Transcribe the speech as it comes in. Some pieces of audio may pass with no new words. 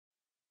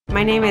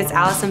My name is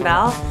Alyson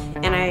Bell,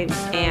 and I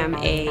am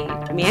a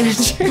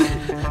manager.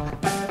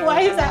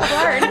 Why is that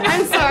hard?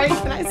 I'm sorry,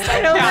 can I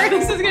start over? Yeah,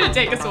 this is gonna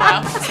take us a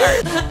while.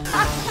 Sorry.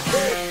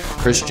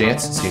 Chris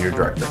Jantz, Senior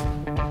Director.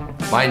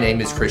 My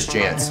name is Chris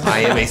Jantz. I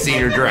am a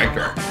Senior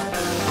Director.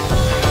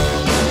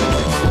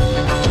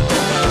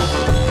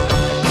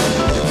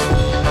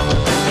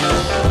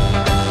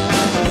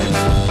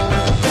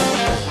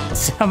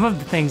 Some of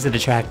the things that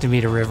attracted me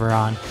to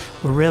Riveron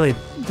were really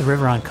the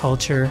Riveron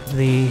culture,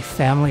 the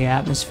family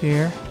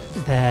atmosphere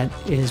that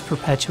is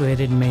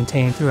perpetuated and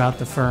maintained throughout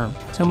the firm.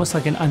 It's almost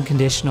like an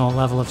unconditional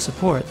level of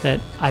support that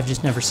I've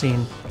just never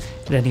seen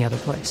at any other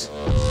place.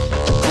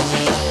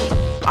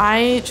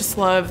 I just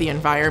love the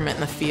environment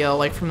and the feel.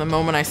 Like from the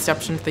moment I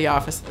stepped into the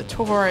office at the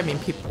tour, I mean,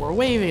 people were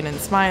waving and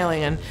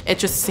smiling, and it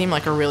just seemed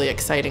like a really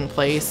exciting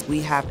place.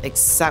 We have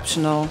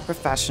exceptional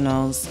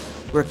professionals.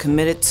 We're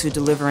committed to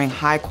delivering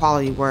high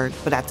quality work,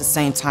 but at the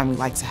same time, we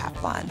like to have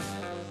fun.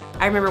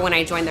 I remember when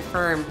I joined the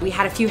firm, we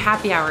had a few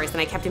happy hours, and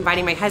I kept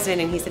inviting my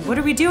husband, and he said, "What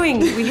are we doing?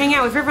 We hang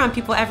out with Riveron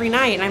people every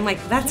night." And I'm like,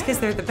 that's because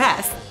they're the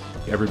best.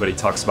 Everybody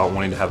talks about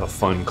wanting to have a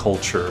fun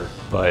culture,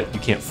 but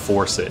you can't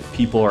force it.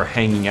 People are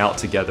hanging out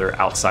together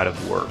outside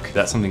of work.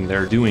 That's something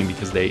they're doing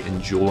because they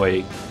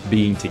enjoy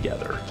being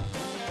together.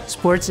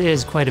 Sports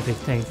is quite a big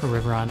thing for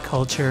Riveron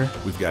culture.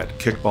 We've got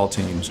kickball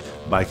teams,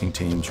 biking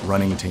teams,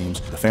 running teams.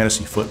 The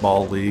fantasy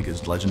football league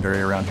is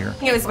legendary around here.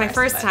 It was my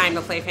first time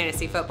to play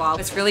fantasy football.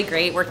 It's really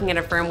great working at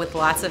a firm with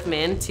lots of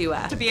men to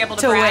be able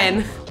to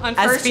win on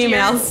as first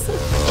females.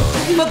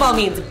 Football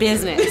means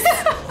business.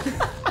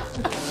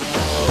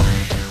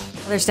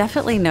 There's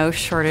definitely no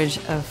shortage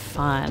of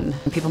fun.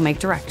 When people make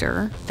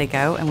director, they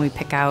go and we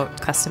pick out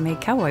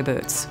custom-made cowboy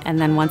boots. And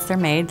then once they're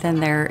made, then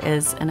there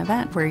is an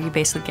event where you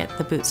basically get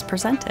the boots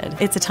presented.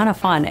 It's a ton of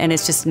fun, and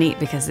it's just neat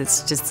because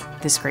it's just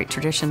this great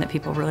tradition that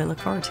people really look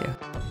forward to.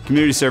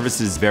 Community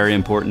service is very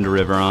important to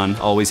Riveron,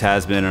 always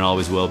has been and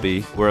always will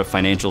be. We're a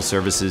financial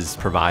services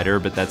provider,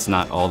 but that's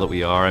not all that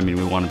we are. I mean,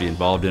 we want to be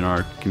involved in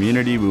our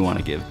community, we want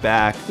to give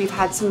back. We've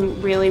had some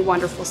really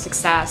wonderful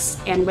success,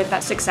 and with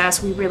that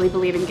success, we really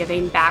believe in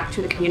giving back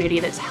to the community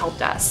that's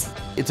helped us.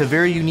 It's a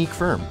very unique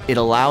firm. It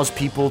allows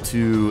people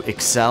to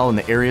excel in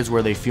the areas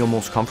where they feel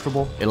most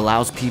comfortable. It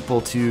allows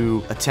people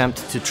to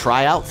attempt to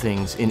try out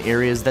things in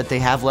areas that they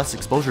have less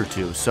exposure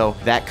to. So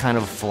that kind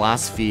of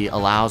philosophy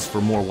allows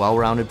for more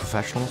well-rounded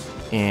professionals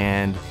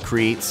and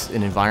creates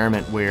an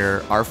environment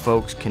where our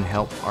folks can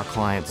help our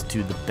clients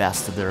to the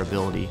best of their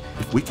ability.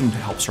 If we can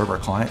help serve our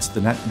clients,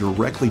 then that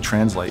directly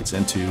translates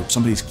into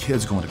somebody's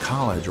kids going to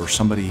college or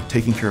somebody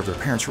taking care of their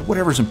parents or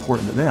whatever's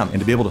important to them. And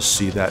to be able to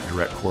see that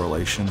direct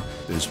correlation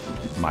is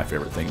my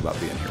favorite thing about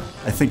being here.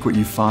 I think what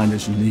you find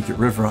is unique at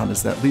Riveron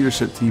is that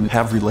leadership team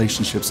have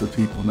relationships with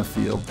people in the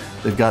field.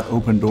 They've got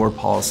open door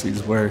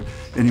policies where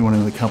anyone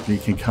in the company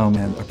can come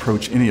and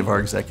approach any of our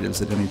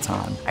executives at any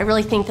time. I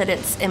really think that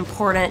it's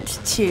important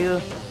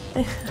to,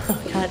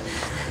 oh God.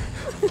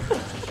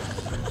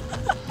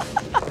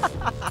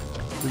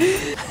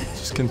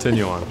 Just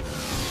continue on.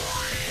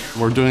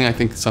 We're doing, I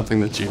think, something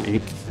that's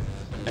unique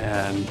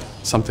and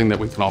something that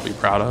we can all be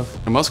proud of.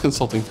 And most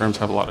consulting firms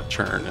have a lot of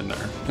churn in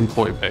their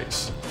employee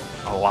base,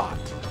 a lot.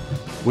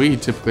 We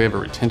typically have a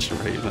retention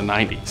rate in the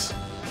 90s,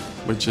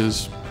 which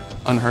is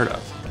unheard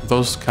of.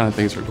 Those kind of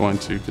things are going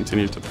to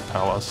continue to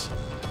propel us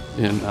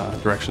in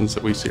directions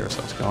that we see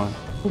ourselves going.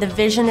 The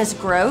vision is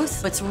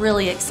growth. It's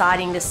really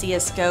exciting to see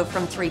us go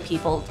from 3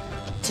 people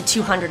to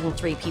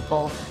 203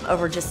 people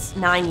over just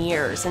 9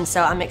 years. And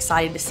so I'm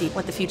excited to see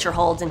what the future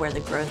holds and where the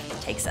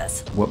growth takes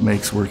us. What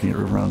makes working at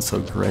Riveron so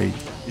great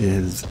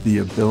is the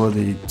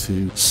ability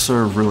to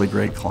serve really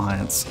great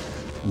clients,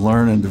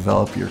 learn and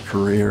develop your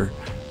career,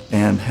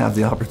 and have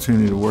the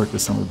opportunity to work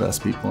with some of the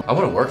best people. I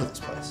want to work at this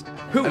place.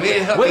 Who? I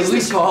mean, what is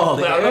this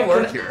called? I don't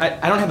work here.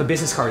 I don't have a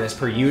business card as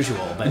per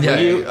usual, but yeah,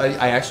 you,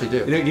 I actually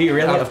do. Do you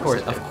really?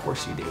 100% Of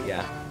course you do.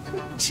 Yeah.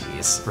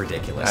 Jeez,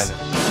 ridiculous.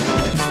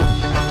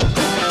 I know.